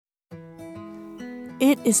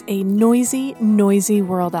It is a noisy, noisy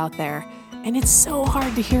world out there, and it's so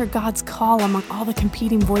hard to hear God's call among all the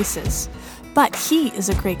competing voices. But He is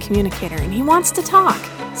a great communicator, and He wants to talk.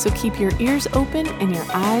 So keep your ears open and your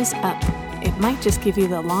eyes up. It might just give you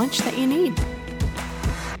the launch that you need.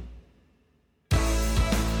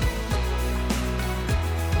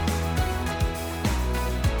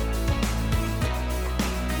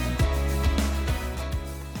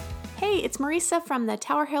 Hey, it's Marisa from the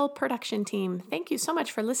Tower Hill production team. Thank you so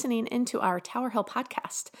much for listening into our Tower Hill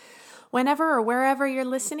podcast. Whenever or wherever you're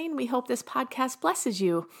listening, we hope this podcast blesses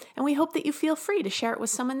you, and we hope that you feel free to share it with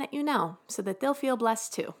someone that you know so that they'll feel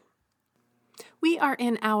blessed too. We are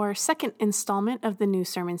in our second installment of the new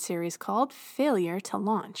sermon series called Failure to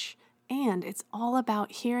Launch, and it's all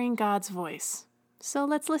about hearing God's voice. So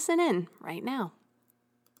let's listen in right now.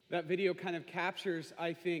 That video kind of captures,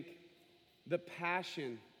 I think, the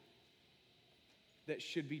passion that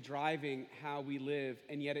should be driving how we live,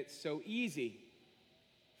 and yet it's so easy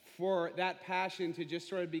for that passion to just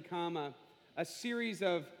sort of become a series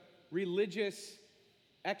of religious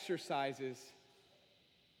exercises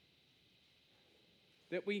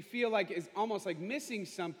that we feel like is almost like missing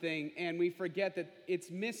something, and we forget that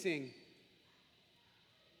it's missing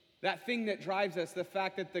that thing that drives us, the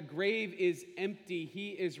fact that the grave is empty, He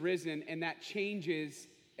is risen, and that changes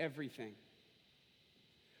everything.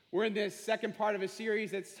 We're in this second part of a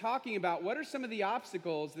series that's talking about what are some of the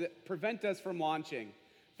obstacles that prevent us from launching.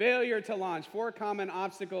 Failure to launch, 4 common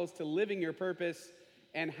obstacles to living your purpose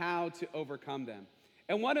and how to overcome them.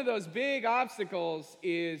 And one of those big obstacles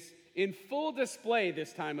is in full display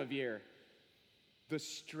this time of year, the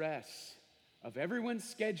stress of everyone's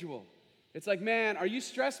schedule. It's like, man, are you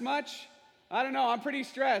stressed much? I don't know, I'm pretty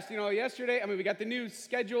stressed. Yesterday, we got the new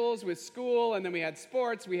schedules with school, and then we had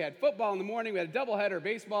sports, we had football in the morning, we had a doubleheader,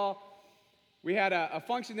 baseball. We had a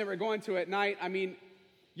function that we're going to at night.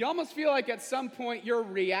 You almost feel like at some point you're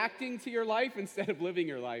reacting to your life instead of living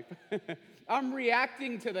your life. I'm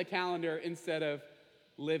reacting to the calendar instead of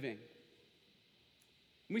living.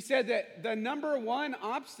 We said that the number one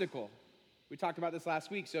obstacle, we talked about this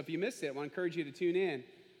last week, so if you missed it, I want to encourage you to tune in.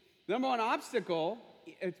 The number one obstacle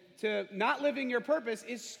to not living your purpose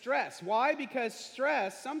is stress. Why? Because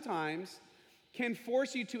stress sometimes can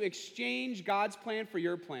force you to exchange God's plan for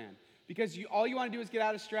your plan. Because all you want to do is get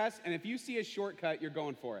out of stress, and if you see a shortcut, you're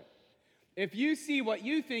going for it. If you see what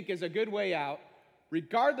you think is a good way out,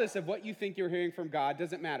 regardless of what you think you're hearing from God,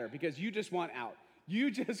 doesn't matter, because you just want out.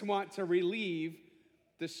 You just want to relieve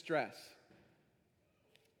the stress.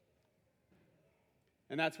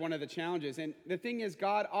 And that's one of the challenges. And the thing is,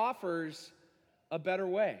 God offers a better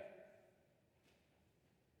way.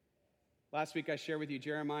 Last week I shared with you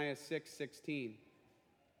Jeremiah 6:16.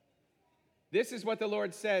 This is what the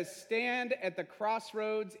Lord says: stand at the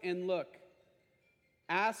crossroads and look.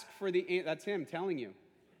 Ask for the, that's Him telling you.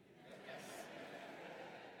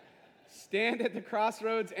 Stand at the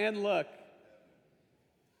crossroads and look.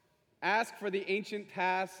 Ask for the ancient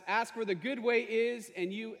paths. Ask where the good way is,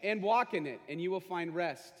 and walk in it, and you will find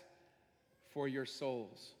rest for your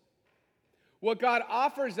souls. What God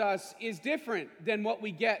offers us is different than what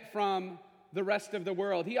we get from the rest of the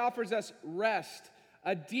world. He offers us rest,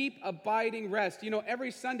 a deep, abiding rest.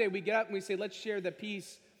 Every Sunday we get up and we say, let's share the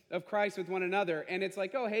peace of Christ with one another. And it's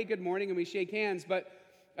like, oh, hey, good morning, and we shake hands. But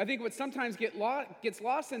I think what sometimes gets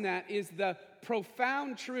lost in that is the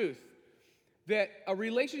profound truth that a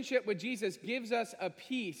relationship with Jesus gives us a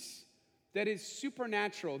peace that is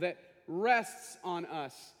supernatural, that rests on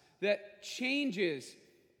us, that changes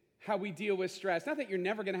how we deal with stress. Not that you're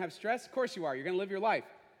never going to have stress. Of course you are. You're going to live your life.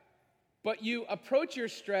 But you approach your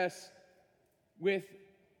stress with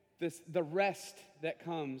the rest that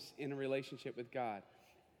comes in a relationship with God.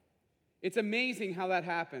 It's amazing how that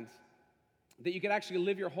happens, that you can actually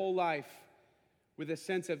live your whole life with a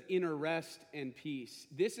sense of inner rest and peace.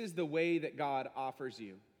 This is the way that God offers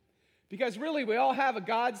you. Because really, we all have a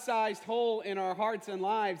God-sized hole in our hearts and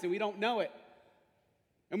lives, and we don't know it.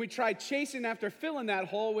 And we try chasing after filling that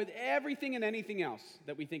hole with everything and anything else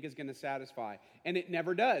that we think is going to satisfy. And it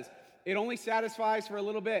never does. It only satisfies for a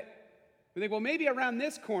little bit. We think, well, maybe around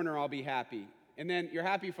this corner I'll be happy. And then you're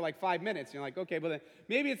happy for like 5 minutes. And you're like, okay, well then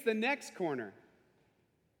maybe it's the next corner.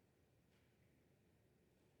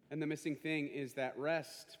 And the missing thing is that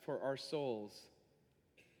rest for our souls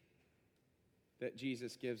that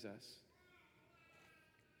Jesus gives us.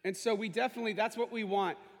 And so that's what we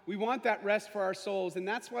want. We want that rest for our souls, and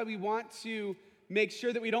that's why we want to make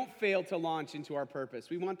sure that we don't fail to launch into our purpose.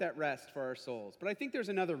 We want that rest for our souls. But I think there's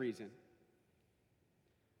another reason,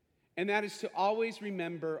 and that is to always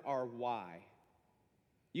remember our why.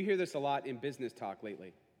 You hear this a lot in business talk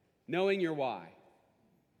lately. Knowing your why.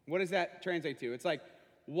 What does that translate to? It's like,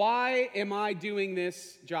 why am I doing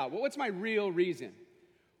this job? Well, what's my real reason?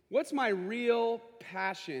 What's my real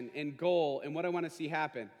passion and goal and what I want to see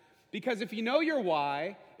happen? Because if you know your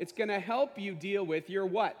why, it's going to help you deal with your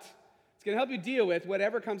what. It's going to help you deal with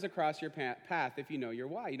whatever comes across your path if you know your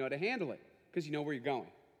why. You know how to handle it because you know where you're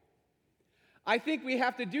going. I think we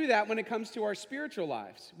have to do that when it comes to our spiritual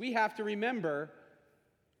lives. We have to remember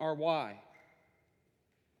our why.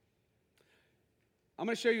 I'm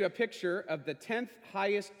going to show you a picture of the 10th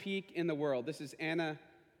highest peak in the world. This is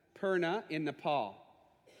Annapurna in Nepal,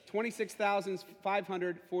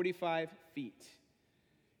 26,545 feet.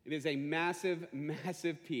 It is a massive,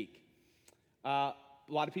 massive peak. A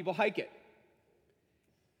lot of people hike it.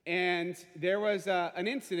 And there was an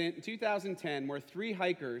incident in 2010 where 3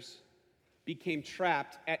 hikers became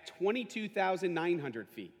trapped at 22,900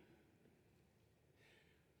 feet.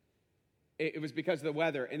 It was because of the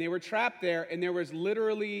weather. And they were trapped there, and there was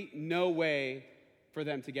literally no way for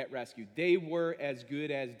them to get rescued. They were as good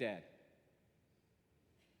as dead.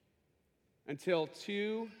 Until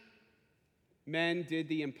 2 men did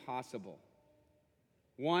the impossible.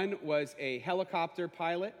 One was a helicopter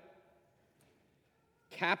pilot,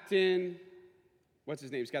 Captain, what's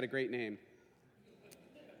his name? He's got a great name.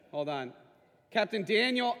 Hold on. Captain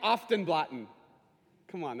Daniel Oftenblatten.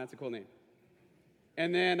 Come on, that's a cool name.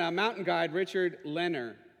 And then a mountain guide, Richard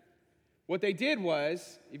Lenner. What they did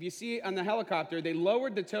was, if you see on the helicopter, they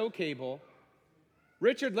lowered the tow cable.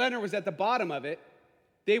 Richard Lenner was at the bottom of it.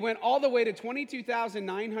 They went all the way to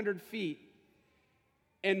 22,900 feet.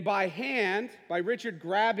 And by hand, by Richard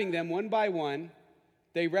grabbing them one by one,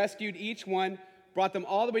 they rescued each one, brought them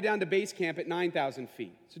all the way down to base camp at 9,000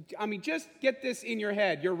 feet. So, just get this in your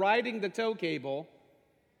head. You're riding the tow cable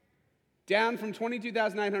down from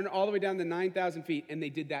 22,900 all the way down to 9,000 feet, and they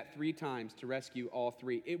did that 3 times to rescue all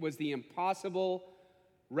 3. It was the impossible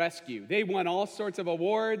rescue. They won all sorts of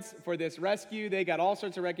awards for this rescue. They got all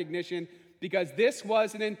sorts of recognition because this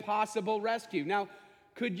was an impossible rescue. Now,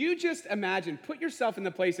 could you just imagine, put yourself in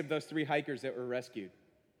the place of those 3 hikers that were rescued.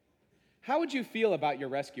 How would you feel about your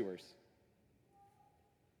rescuers?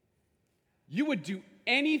 You would do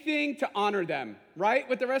anything to honor them, right?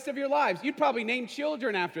 With the rest of your lives. You'd probably name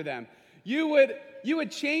children after them. You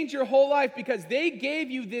would change your whole life because they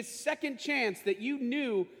gave you this second chance that you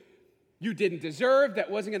knew you didn't deserve,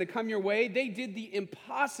 that wasn't going to come your way. They did the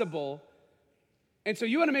impossible. And so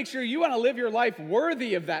you want to make sure you want to live your life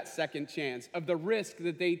worthy of that second chance, of the risk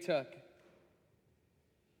that they took.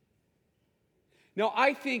 Now,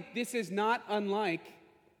 I think this is not unlike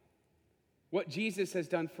what Jesus has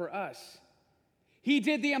done for us. He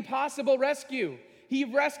did the impossible rescue. He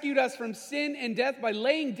rescued us from sin and death by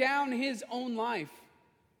laying down his own life.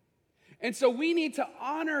 And so we need to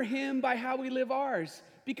honor him by how we live ours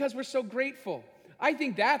because we're so grateful. I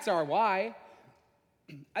think that's our why.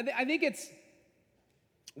 I think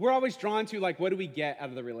we're always drawn to, like, what do we get out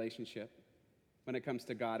of the relationship when it comes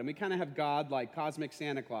to God? And we kind of have God like cosmic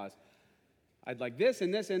Santa Claus. I'd like this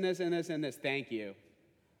and this and this and this and this. Thank you.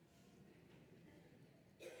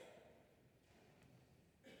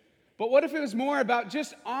 But what if it was more about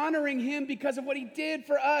just honoring him because of what he did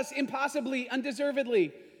for us, impossibly,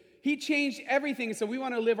 undeservedly? He changed everything, so we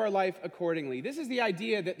want to live our life accordingly. This is the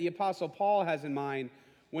idea that the Apostle Paul has in mind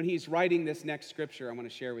when he's writing this next scripture I want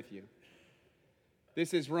to share with you.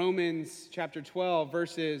 This is Romans chapter 12,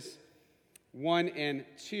 verses 1 and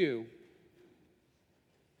 2.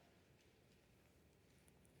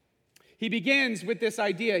 He begins with this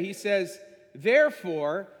idea. He says,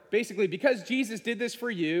 therefore, basically, because Jesus did this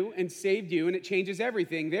for you and saved you, and it changes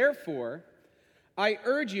everything, therefore, I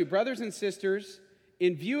urge you, brothers and sisters,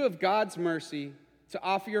 in view of God's mercy, to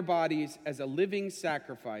offer your bodies as a living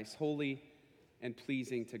sacrifice, holy and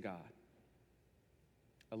pleasing to God.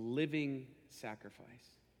 A living sacrifice.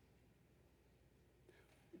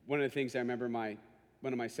 One of the things I remember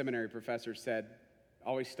one of my seminary professors said,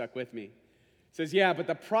 always stuck with me, says, yeah, but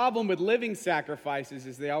the problem with living sacrifices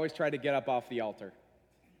is they always try to get up off the altar.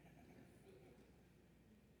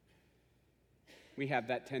 We have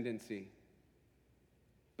that tendency.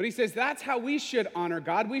 But he says that's how we should honor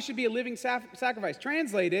God. We should be a living sacrifice.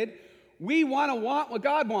 Translated, we want what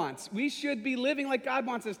God wants. We should be living like God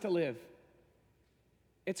wants us to live.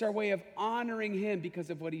 It's our way of honoring him because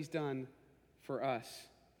of what he's done for us.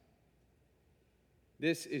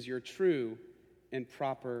 This is your true and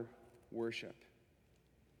proper worship.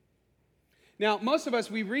 Now, most of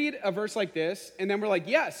us, we read a verse like this, and then we're like,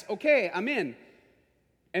 yes, okay, I'm in.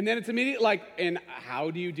 And then it's immediately like, and how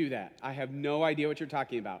do you do that? I have no idea what you're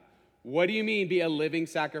talking about. What do you mean be a living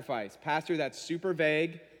sacrifice? Pastor, that's super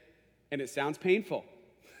vague, and it sounds painful.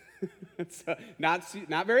 It's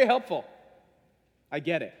not very helpful. I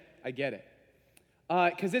get it.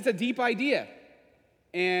 Because it's a deep idea.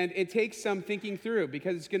 And it takes some thinking through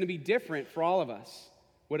because it's going to be different for all of us,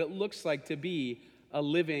 what it looks like to be a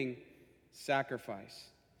living sacrifice.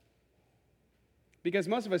 Because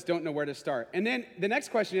most of us don't know where to start. And then the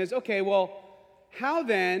next question is, okay, well, how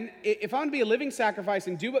then, if I want to be a living sacrifice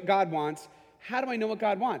and do what God wants, how do I know what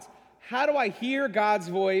God wants? How do I hear God's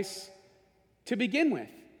voice to begin with?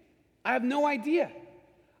 I have no idea.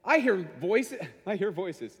 I hear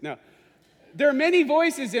voices. No. There are many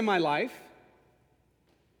voices in my life.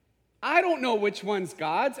 I don't know which one's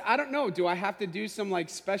God's. I don't know. Do I have to do some like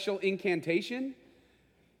special incantation?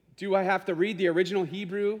 Do I have to read the original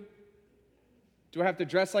Hebrew? Do I have to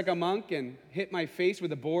dress like a monk and hit my face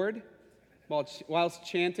with a board whilst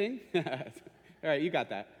chanting? All right, you got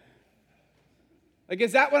that. Like,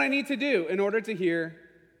 is that what I need to do in order to hear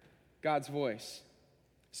God's voice?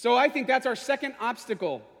 So I think that's our second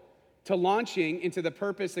obstacle to launching into the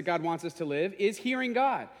purpose that God wants us to live, is hearing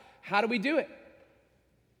God. How do we do it?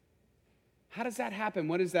 How does that happen?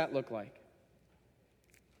 What does that look like?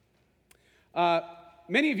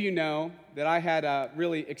 Many of you know that I had a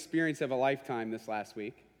really experience of a lifetime this last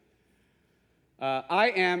week.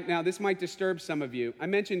 Now this might disturb some of you. I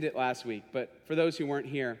mentioned it last week, but for those who weren't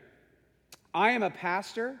here, I am a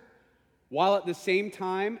pastor while at the same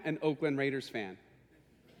time an Oakland Raiders fan.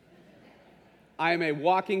 I am a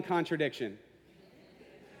walking contradiction.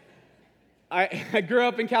 I grew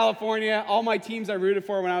up in California. All my teams I rooted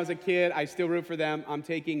for when I was a kid, I still root for them. I'm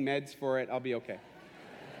taking meds for it. I'll be okay.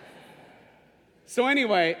 So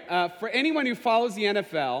anyway, for anyone who follows the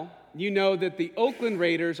NFL, you know that the Oakland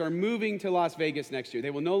Raiders are moving to Las Vegas next year. They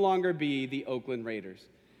will no longer be the Oakland Raiders.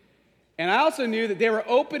 And I also knew that they were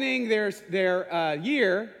opening their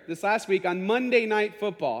year this last week on Monday Night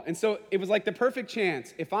Football. And so it was like the perfect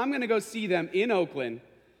chance. If I'm going to go see them in Oakland,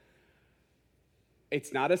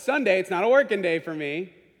 it's not a Sunday, it's not a working day for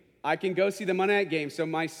me. I can go see the Monday night game. So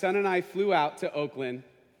my son and I flew out to Oakland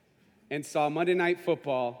and saw Monday Night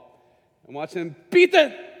Football and watched them beat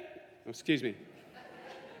excuse me.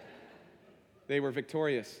 They were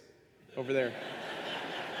victorious over their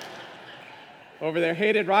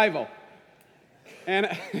hated rival.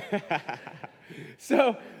 And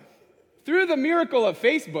so through the miracle of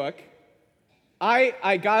Facebook,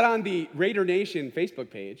 I got on the Raider Nation Facebook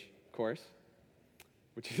page, of course,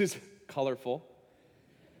 which is colorful.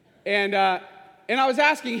 And I was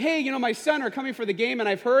asking, hey, my son are coming for the game, and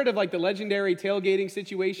I've heard of like the legendary tailgating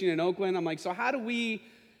situation in Oakland. I'm like, so how do we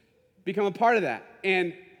become a part of that?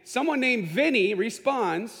 And someone named Vinny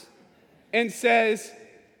responds and says,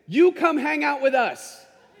 you come hang out with us.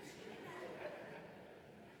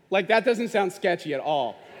 Like, that doesn't sound sketchy at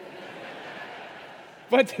all.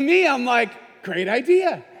 But to me, I'm like, great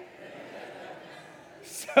idea.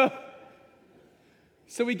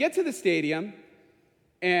 So we get to the stadium,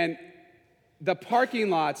 and the parking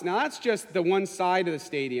lots, now that's just the one side of the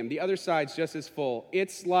stadium. The other side's just as full.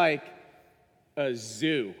 It's like a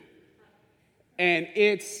zoo. And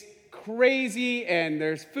it's crazy, and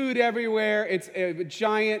there's food everywhere. It's a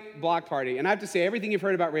giant block party. And I have to say, everything you've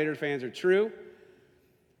heard about Raiders fans are true.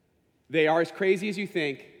 They are as crazy as you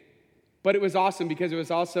think. But it was awesome because it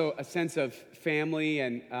was also a sense of family,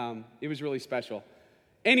 and it was really special.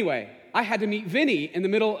 Anyway, I had to meet Vinny in the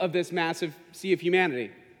middle of this massive sea of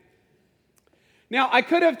humanity. Now, I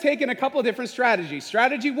could have taken a couple of different strategies.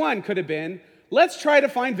 Strategy one could have been, let's try to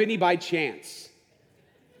find Vinny by chance.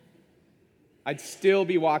 I'd still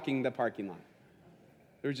be walking the parking lot.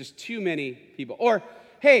 There were just too many people. Or,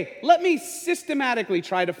 hey, let me systematically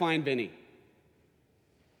try to find Vinny.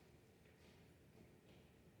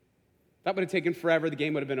 That would have taken forever. The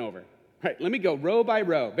game would have been over. All right, let me go row by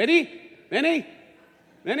row. Vinny?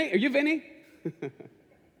 Are you Vinny?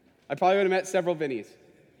 I probably would have met several Vinnies.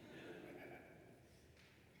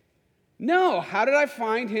 No, how did I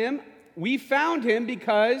find him? We found him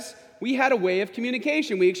because we had a way of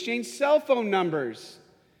communication. We exchanged cell phone numbers.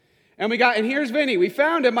 And here's Vinny. We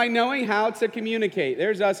found him by knowing how to communicate.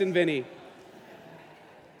 There's us and Vinny.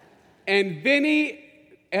 And Vinny,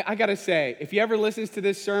 I got to say, if he ever listens to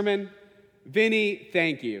this sermon, Vinny,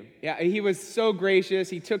 thank you. Yeah, he was so gracious.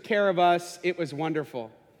 He took care of us. It was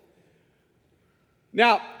wonderful.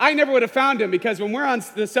 Now, I never would have found him because when we're on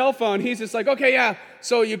the cell phone, he's just like, okay, yeah,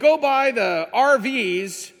 so you go by the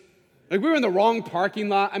RVs. Like, we were in the wrong parking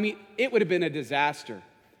lot. I mean, it would have been a disaster.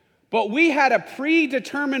 But we had a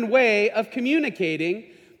predetermined way of communicating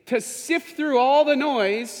to sift through all the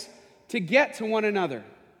noise to get to one another.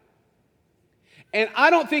 And I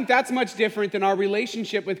don't think that's much different than our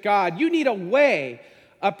relationship with God. You need a way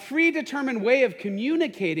a predetermined way of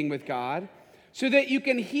communicating with God so that you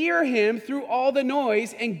can hear him through all the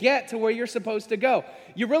noise and get to where you're supposed to go.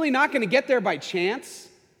 You're really not going to get there by chance.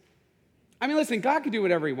 I mean, listen, God can do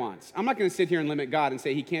whatever he wants. I'm not going to sit here and limit God and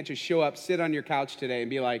say he can't just show up, sit on your couch today and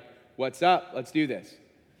be like, what's up? Let's do this.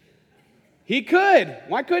 He could.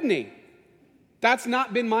 Why couldn't he? That's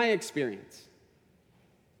not been my experience.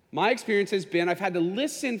 My experience has been I've had to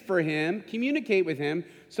listen for him, communicate with him,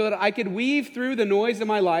 so that I could weave through the noise of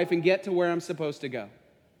my life and get to where I'm supposed to go.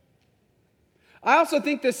 I also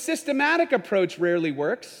think the systematic approach rarely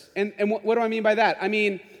works. And what do I mean by that? I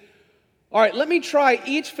mean, all right, let me try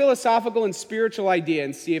each philosophical and spiritual idea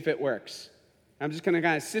and see if it works. I'm just going to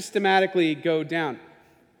kind of systematically go down.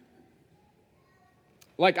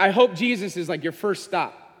 Like, I hope Jesus is like your first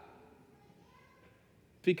stop.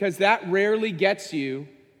 Because that rarely gets you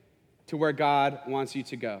to where God wants you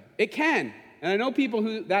to go. It can. And I know people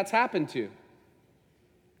who that's happened to.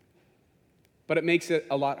 But it makes it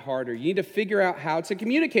a lot harder. You need to figure out how to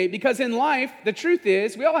communicate, because in life, the truth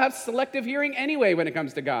is, we all have selective hearing anyway when it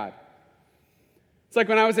comes to God. It's like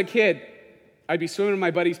when I was a kid, I'd be swimming in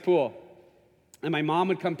my buddy's pool, and my mom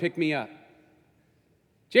would come pick me up.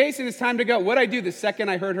 Jason, it's time to go. What'd I do the second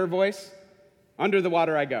I heard her voice? Under the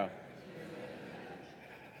water I go.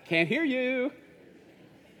 Can't hear you.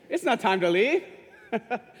 It's not time to leave.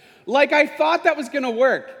 Like I thought that was going to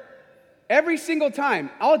work. Every single time.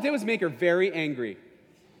 All it did was make her very angry.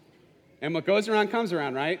 And what goes around comes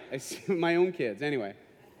around, right? I see my own kids. Anyway.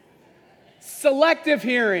 Selective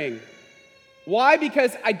hearing. Why?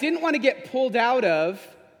 Because I didn't want to get pulled out of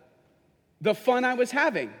the fun I was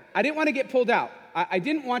having. I didn't want to get pulled out. I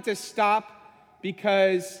didn't want to stop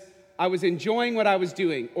because I was enjoying what I was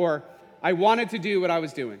doing, or I wanted to do what I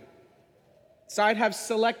was doing. So I'd have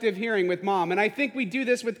selective hearing with mom. And I think we do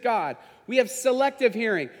this with God. We have selective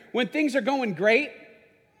hearing. When things are going great,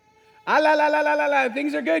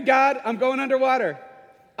 things are good, God. I'm going underwater.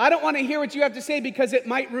 I don't want to hear what you have to say because it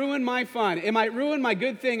might ruin my fun. It might ruin my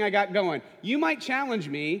good thing I got going. You might challenge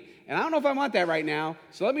me, and I don't know if I want that right now,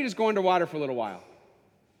 so let me just go underwater for a little while.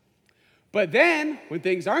 But then, when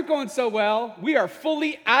things aren't going so well, we are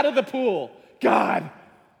fully out of the pool. God,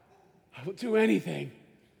 I will do anything.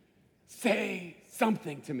 Say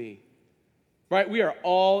something to me. Right? We are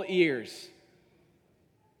all ears.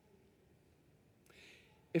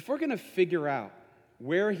 If we're going to figure out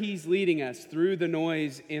where he's leading us through the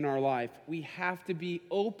noise in our life, we have to be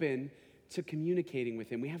open to communicating with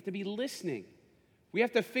him. We have to be listening. We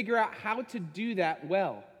have to figure out how to do that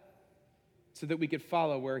well so that we could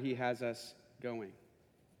follow where he has us going.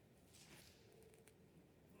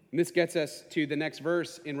 And this gets us to the next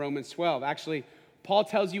verse in Romans 12. Actually, Paul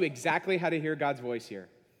tells you exactly how to hear God's voice here.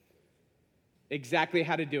 Exactly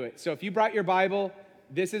how to do it. So if you brought your Bible,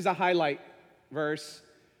 this is a highlight verse.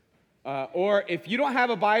 Or if you don't have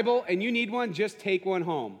a Bible and you need one, just take one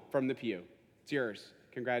home from the pew. It's yours.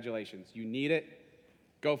 Congratulations. You need it.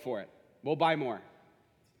 Go for it. We'll buy more.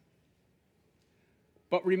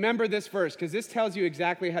 But remember this verse, because this tells you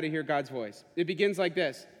exactly how to hear God's voice. It begins like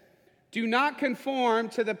this. Do not conform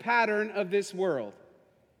to the pattern of this world.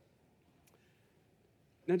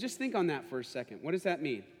 Now just think on that for a second. What does that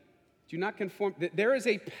mean? Do not conform. There is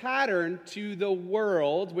a pattern to the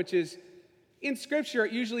world, which is, in Scripture,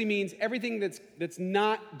 it usually means everything that's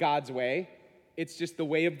not God's way. It's just the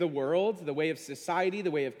way of the world, the way of society,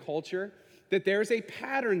 the way of culture. That there's a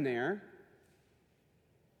pattern there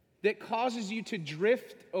that causes you to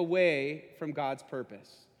drift away from God's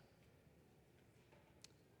purpose.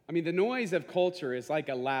 I mean, the noise of culture is like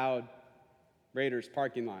a loud Raiders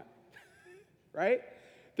parking lot, right?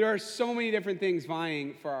 There are so many different things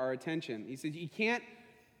vying for our attention. He says,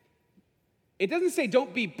 it doesn't say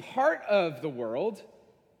don't be part of the world.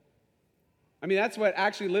 I mean, that's what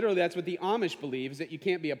the Amish believe, is that you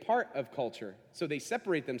can't be a part of culture. So they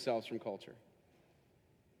separate themselves from culture.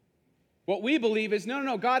 What we believe is,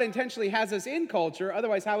 no, God intentionally has us in culture,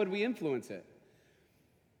 otherwise how would we influence it?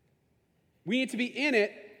 We need to be in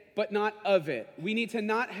it, but not of it. We need to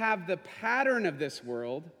not have the pattern of this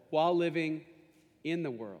world while living in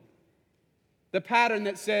the world. The pattern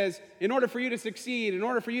that says, in order for you to succeed, in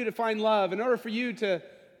order for you to find love, in order for you to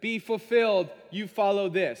be fulfilled, you follow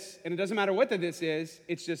this. And it doesn't matter what the this is,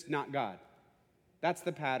 it's just not God. That's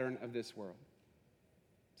the pattern of this world.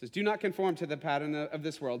 It says, do not conform to the pattern of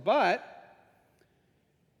this world, but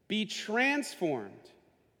be transformed.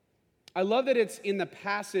 I love that it's in the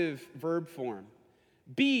passive verb form.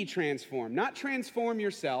 Be transformed, not transform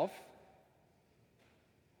yourself.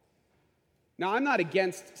 Now, I'm not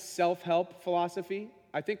against self-help philosophy.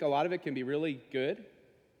 I think a lot of it can be really good.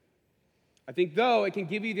 I think, though, it can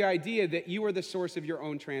give you the idea that you are the source of your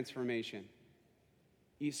own transformation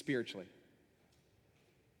spiritually.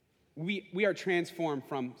 We are transformed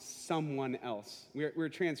from someone else. We're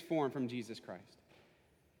transformed from Jesus Christ.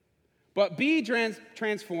 But be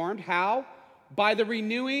transformed, how? By the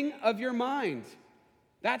renewing of your mind.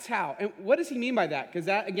 That's how. And what does he mean by that? Because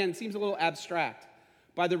that, again, seems a little abstract.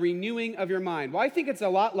 By the renewing of your mind. Well, I think it's a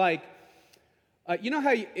lot like, you know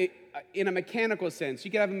how in a mechanical sense,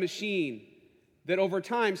 you could have a machine that over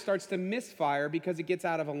time starts to misfire because it gets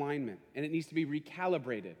out of alignment and it needs to be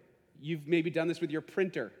recalibrated. You've maybe done this with your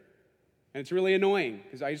printer, and it's really annoying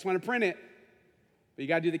because I just want to print it, but you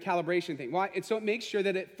got to do the calibration thing. Why? So it makes sure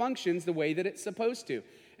that it functions the way that it's supposed to.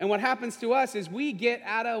 And what happens to us is we get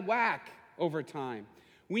out of whack over time.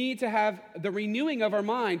 We need to have the renewing of our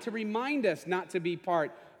mind to remind us not to be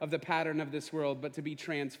part of the pattern of this world, but to be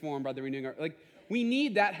transformed by the renewing of our, we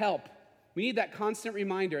need that help. We need that constant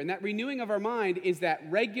reminder. And that renewing of our mind is that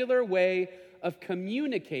regular way of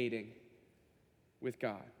communicating with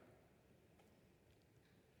God.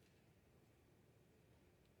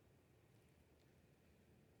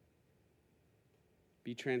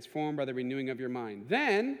 Be transformed by the renewing of your mind.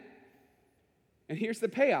 Then, and here's the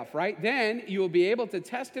payoff, right? Then you will be able to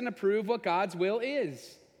test and approve what God's will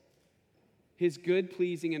is. His good,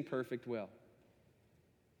 pleasing, and perfect will.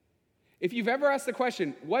 If you've ever asked the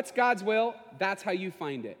question, what's God's will? That's how you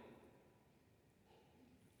find it.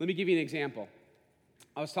 Let me give you an example.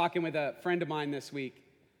 I was talking with a friend of mine this week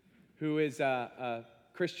who is a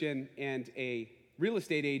Christian and a real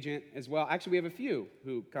estate agent as well. Actually, we have a few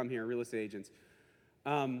who come here, real estate agents.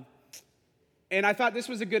 And I thought this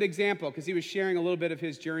was a good example because he was sharing a little bit of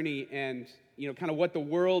his journey and, kind of what the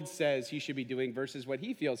world says he should be doing versus what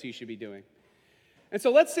he feels he should be doing. And so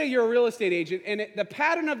let's say you're a real estate agent, and the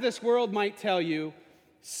pattern of this world might tell you,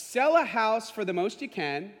 sell a house for the most you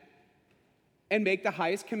can and make the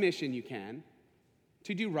highest commission you can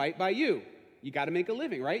to do right by you. You got to make a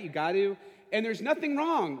living, right? You got to, and there's nothing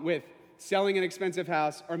wrong with selling an expensive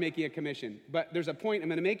house or making a commission. But there's a point I'm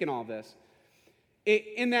going to make in all this.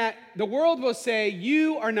 In that the world will say,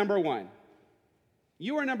 you are number one.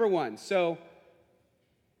 You are number one. So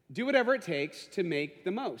do whatever it takes to make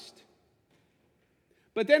the most.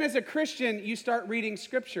 But then as a Christian, you start reading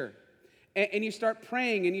Scripture, and you start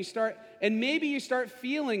praying, and maybe you start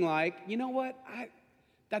feeling like, you know what,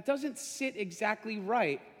 that doesn't sit exactly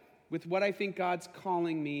right with what I think God's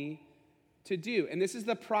calling me to do. And this is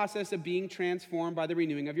the process of being transformed by the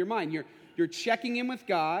renewing of your mind. You're checking in with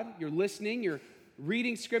God, you're listening, you're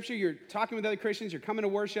reading Scripture, you're talking with other Christians, you're coming to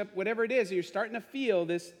worship, whatever it is, and you're starting to feel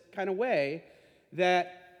this kind of way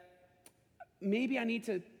that maybe I need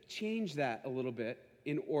to change that a little bit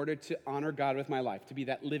in order to honor God with my life, to be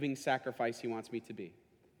that living sacrifice He wants me to be.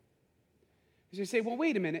 You say, well,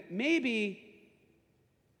 wait a minute, maybe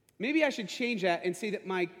I should change that and say that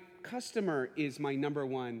my customer is my number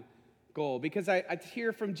one goal, because I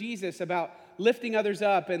hear from Jesus about lifting others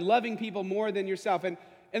up and loving people more than yourself.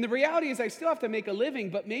 And the reality is I still have to make a living,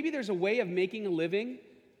 but maybe there's a way of making a living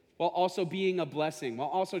while also being a blessing, while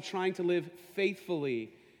also trying to live faithfully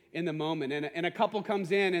in the moment. And a couple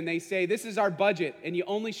comes in and they say, this is our budget, and you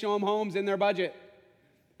only show them homes in their budget.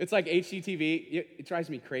 It's like HGTV. It drives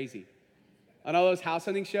me crazy. On all those house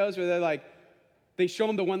hunting shows where they're like, they show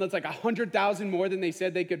them the one that's like $100,000 more than they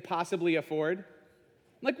said they could possibly afford. I'm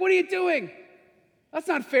like, what are you doing? That's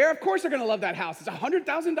not fair. Of course they're going to love that house. It's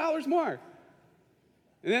 $100,000 more.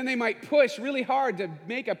 And then they might push really hard to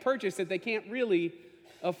make a purchase that they can't really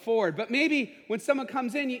afford. But maybe when someone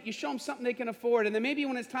comes in, you show them something they can afford. And then maybe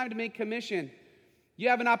when it's time to make commission, you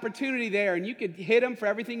have an opportunity there and you could hit them for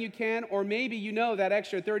everything you can. Or maybe you know that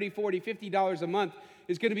extra $30, $40, $50 a month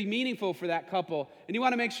is going to be meaningful for that couple. And you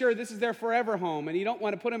want to make sure this is their forever home. And you don't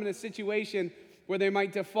want to put them in a situation where they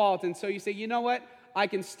might default. And so you say, you know what? I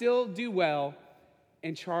can still do well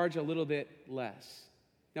and charge a little bit less.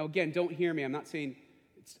 Now, again, don't hear me. I'm not saying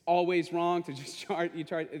it's always wrong to just charge.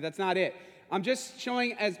 That's not it. I'm just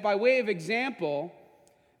showing as by way of example,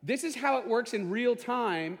 this is how it works in real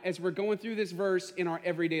time as we're going through this verse in our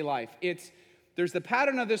everyday life. There's the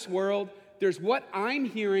pattern of this world. There's what I'm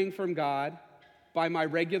hearing from God by my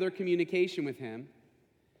regular communication with Him.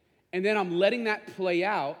 And then I'm letting that play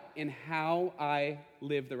out in how I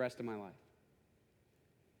live the rest of my life.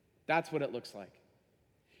 That's what it looks like.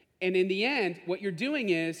 And in the end, what you're doing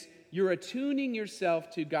is you're attuning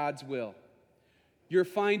yourself to God's will. You're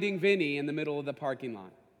finding Vinny in the middle of the parking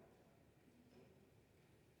lot.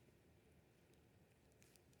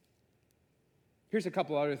 Here's a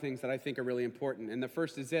couple other things that I think are really important. And the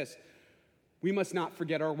first is this: we must not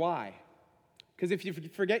forget our why. Because if you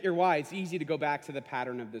forget your why, it's easy to go back to the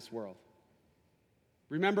pattern of this world.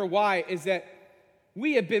 Remember why? Is that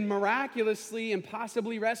we have been miraculously and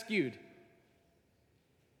possibly rescued.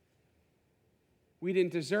 We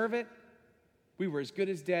didn't deserve it. We were as good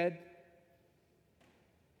as dead.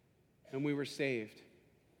 And we were saved.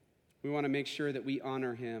 We want to make sure that we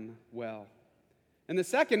honor him well. And the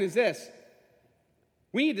second is this.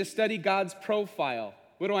 We need to study God's profile.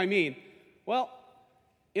 What do I mean? Well,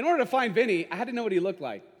 in order to find Vinny, I had to know what he looked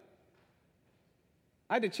like.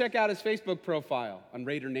 I had to check out his Facebook profile on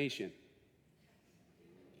Raider Nation.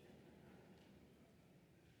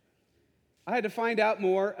 I had to find out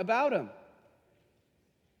more about him.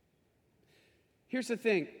 Here's the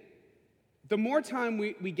thing. The more time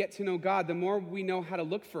we get to know God, the more we know how to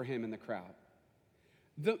look for him in the crowd.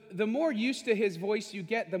 The more used to his voice you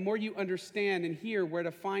get, the more you understand and hear where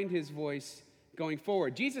to find his voice going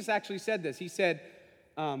forward. Jesus actually said this. He said,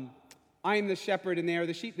 I am the shepherd and they are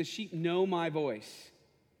the sheep. The sheep know my voice.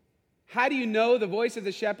 How do you know the voice of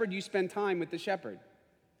the shepherd? You spend time with the shepherd.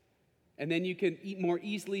 And then you can more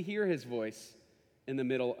easily hear his voice in the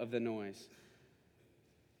middle of the noise.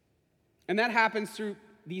 And that happens through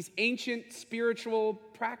these ancient spiritual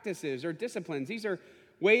practices or disciplines. These are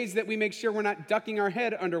ways that we make sure we're not ducking our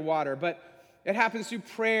head underwater, but it happens through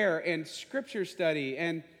prayer and scripture study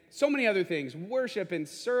and so many other things, worship and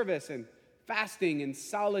service and fasting and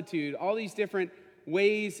solitude, all these different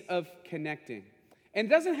ways of connecting. And it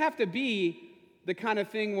doesn't have to be the kind of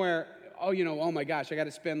thing where, oh my gosh, I got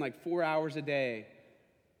to spend like 4 hours a day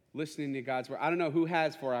listening to God's word. I don't know who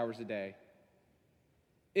has 4 hours a day.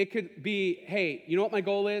 It could be, hey, you know what my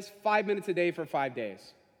goal is? 5 minutes a day for 5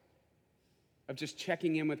 days of just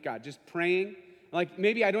checking in with God, just praying. Like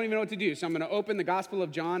maybe I don't even know what to do, so I'm going to open the Gospel of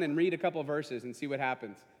John and read a couple of verses and see what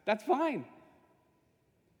happens. That's fine.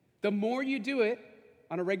 The more you do it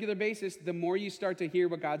on a regular basis, the more you start to hear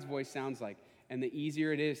what God's voice sounds like, and the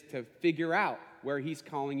easier it is to figure out where he's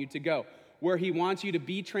calling you to go, where he wants you to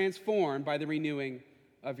be transformed by the renewing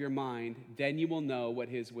of your mind. Then you will know what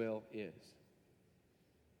his will is.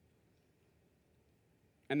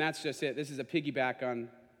 And that's just it. This is a piggyback on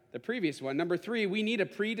the previous one. Number 3, we need a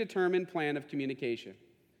predetermined plan of communication.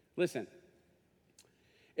 Listen,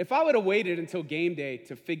 if I would have waited until game day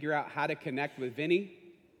to figure out how to connect with Vinny,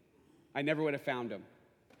 I never would have found him.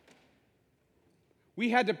 We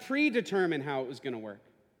had to predetermine how it was going to work.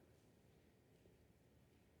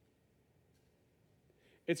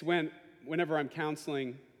 It's whenever I'm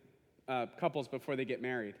counseling couples before they get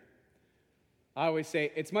married, I always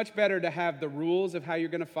say, it's much better to have the rules of how you're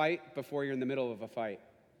going to fight before you're in the middle of a fight.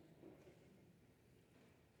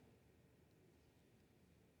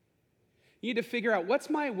 You need to figure out, what's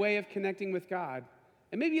my way of connecting with God?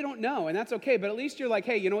 And maybe you don't know, and that's okay, but at least you're like,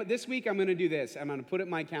 hey, you know what, this week I'm going to do this. I'm going to put it in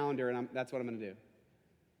my calendar, and that's what I'm going to do.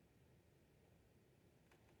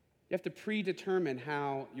 You have to predetermine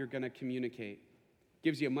how you're going to communicate.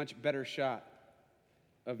 Gives you a much better shot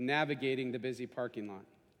of navigating the busy parking lot.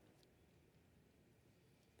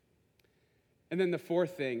 And then the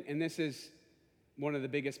fourth thing, and this is one of the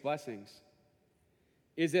biggest blessings,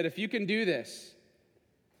 is that if you can do this,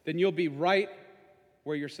 then you'll be right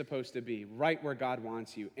where you're supposed to be, right where God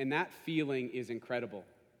wants you. And that feeling is incredible,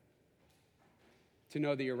 to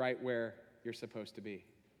know that you're right where you're supposed to be.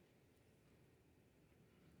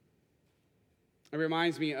 It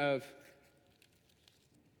reminds me of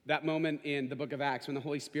that moment in the book of Acts when the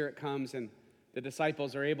Holy Spirit comes and the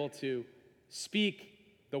disciples are able to speak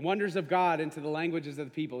the wonders of God into the languages of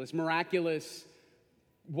the people. This miraculous,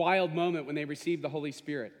 wild moment when they received the Holy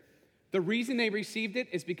Spirit. The reason they received it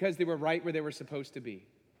is because they were right where they were supposed to be.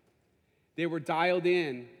 They were dialed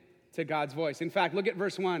in to God's voice. In fact, look at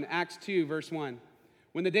verse 1, Acts 2, verse 1.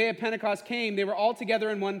 When the day of Pentecost came, they were all together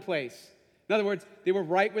in one place. In other words, they were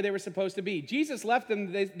right where they were supposed to be. Jesus left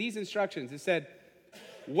them these instructions. It said,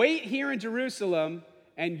 wait here in Jerusalem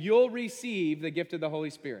and you'll receive the gift of the Holy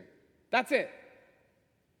Spirit. That's it.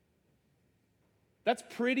 That's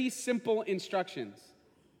pretty simple instructions.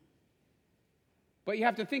 But you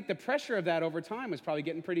have to think the pressure of that over time was probably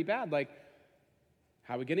getting pretty bad. Like,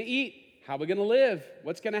 how are we going to eat? How are we going to live?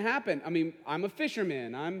 What's going to happen? I mean, I'm a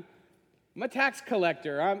fisherman. I'm a tax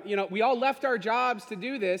collector. We all left our jobs to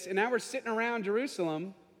do this, and now we're sitting around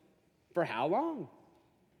Jerusalem for how long?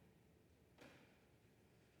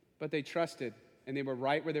 But they trusted, and they were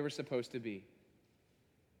right where they were supposed to be.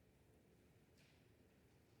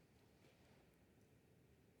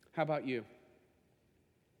 How about you?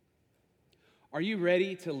 Are you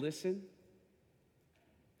ready to listen?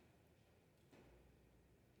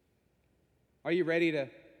 Are you ready to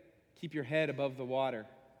keep your head above the water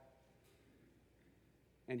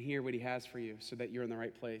and hear what he has for you so that you're in the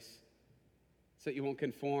right place, so that you won't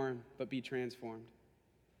conform but be transformed?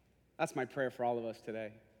 That's my prayer for all of us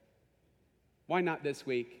today. Why not this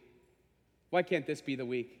week? Why can't this be the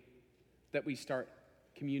week that we start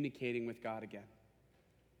communicating with God again?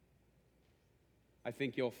 I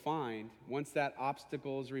think you'll find once that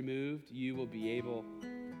obstacle is removed, you will be able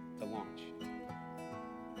to launch.